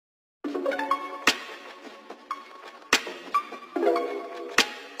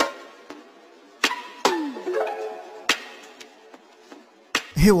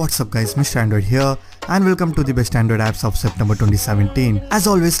Hey, what's up guys, Mr. Android here and welcome to the best Android apps of September 2017. As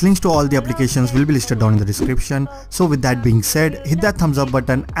always, links to all the applications will be listed down in the description. So with that being said, hit that thumbs up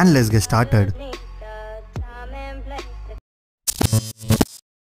button and let's get started.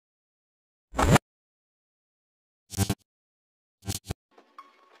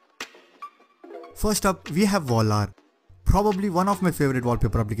 First up, we have Wall-R, probably one of my favorite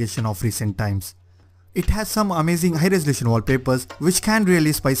wallpaper application of recent times. It has some amazing high resolution wallpapers which can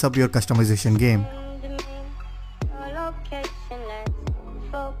really spice up your customization game.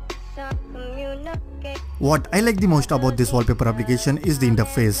 What I like the most about this wallpaper application is the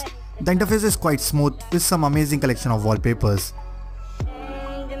interface. The interface is quite smooth with some amazing collection of wallpapers.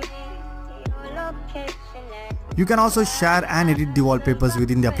 You can also share and edit the wallpapers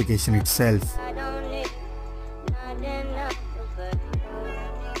within the application itself.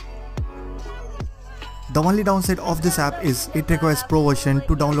 The only downside of this app is it requires Pro version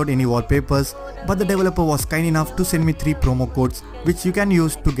to download any wallpapers, but the developer was kind enough to send me 3 promo codes which you can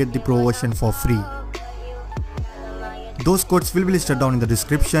use to get the Pro version for free. Those codes will be listed down in the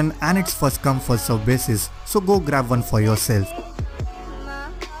description and it's first come first serve basis, so go grab one for yourself.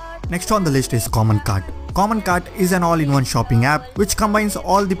 Next on the list is Common Cart. Common Cart is an all-in-one shopping app which combines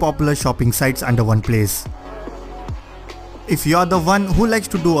all the popular shopping sites under one place. If you are the one who likes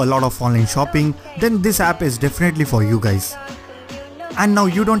to do a lot of online shopping, then this app is definitely for you guys. And now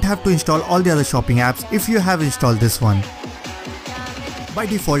you don't have to install all the other shopping apps if you have installed this one. By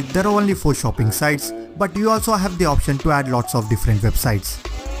default, there are only 4 shopping sites, but you also have the option to add lots of different websites.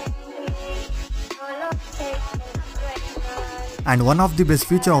 And one of the best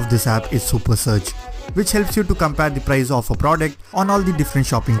features of this app is Super Search, which helps you to compare the price of a product on all the different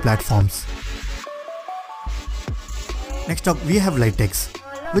shopping platforms. Next up, we have Lightex,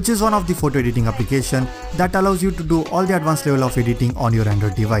 which is one of the photo editing application that allows you to do all the advanced level of editing on your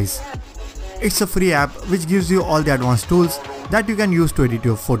Android device. It's a free app which gives you all the advanced tools that you can use to edit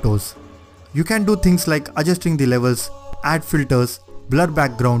your photos. You can do things like adjusting the levels, add filters, blur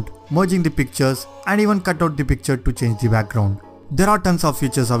background, merging the pictures, and even cut out the picture to change the background. There are tons of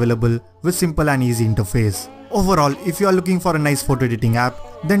features available with simple and easy interface. Overall, if you are looking for a nice photo editing app,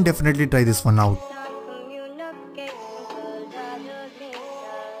 then definitely try this one out.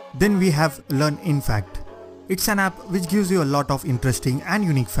 Then we have Learn In Fact. It's an app which gives you a lot of interesting and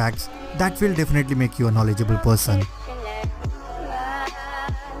unique facts that will definitely make you a knowledgeable person.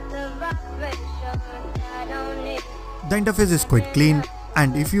 The interface is quite clean,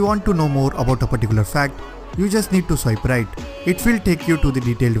 and if you want to know more about a particular fact, you just need to swipe right. It will take you to the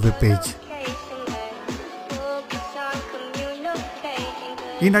detailed web page.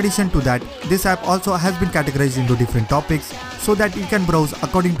 In addition to that, this app also has been categorized into different topics so that you can browse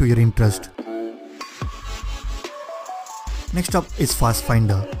according to your interest. Next up is Fast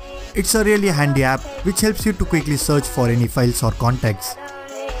Finder. It's a really handy app which helps you to quickly search for any files or contacts.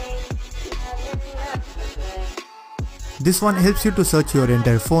 This one helps you to search your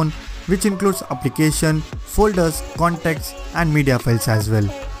entire phone, which includes application, folders, contacts, and media files as well.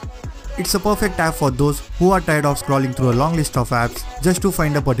 It's a perfect app for those who are tired of scrolling through a long list of apps just to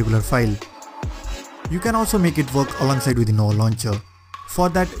find a particular file. You can also make it work alongside with the Nova launcher. For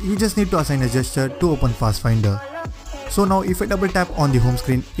that, you just need to assign a gesture to open Fast Finder. So now if I double tap on the home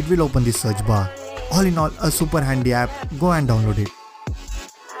screen, it will open the search bar. All in all, a super handy app. Go and download it.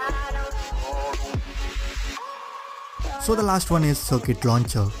 So the last one is Circuit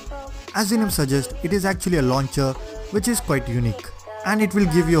Launcher. As the name suggests, it is actually a launcher which is quite unique, and it will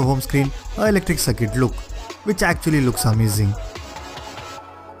give your home screen an electric circuit look, which actually looks amazing.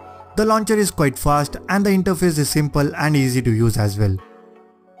 The launcher is quite fast and the interface is simple and easy to use as well.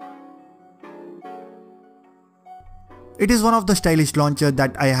 It is one of the stylish launcher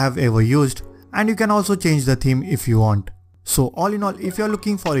that I have ever used, and you can also change the theme if you want. So all in all, if you are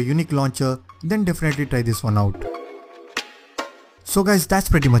looking for a unique launcher, then definitely try this one out. So guys, that's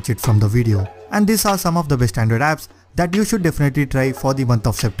pretty much it from the video, and these are some of the best Android apps that you should definitely try for the month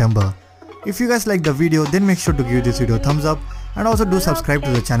of September. If you guys like the video, then make sure to give this video a thumbs up and also do subscribe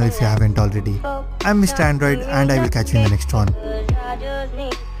to the channel if you haven't already. I'm Mr. Android and I will catch you in the next one.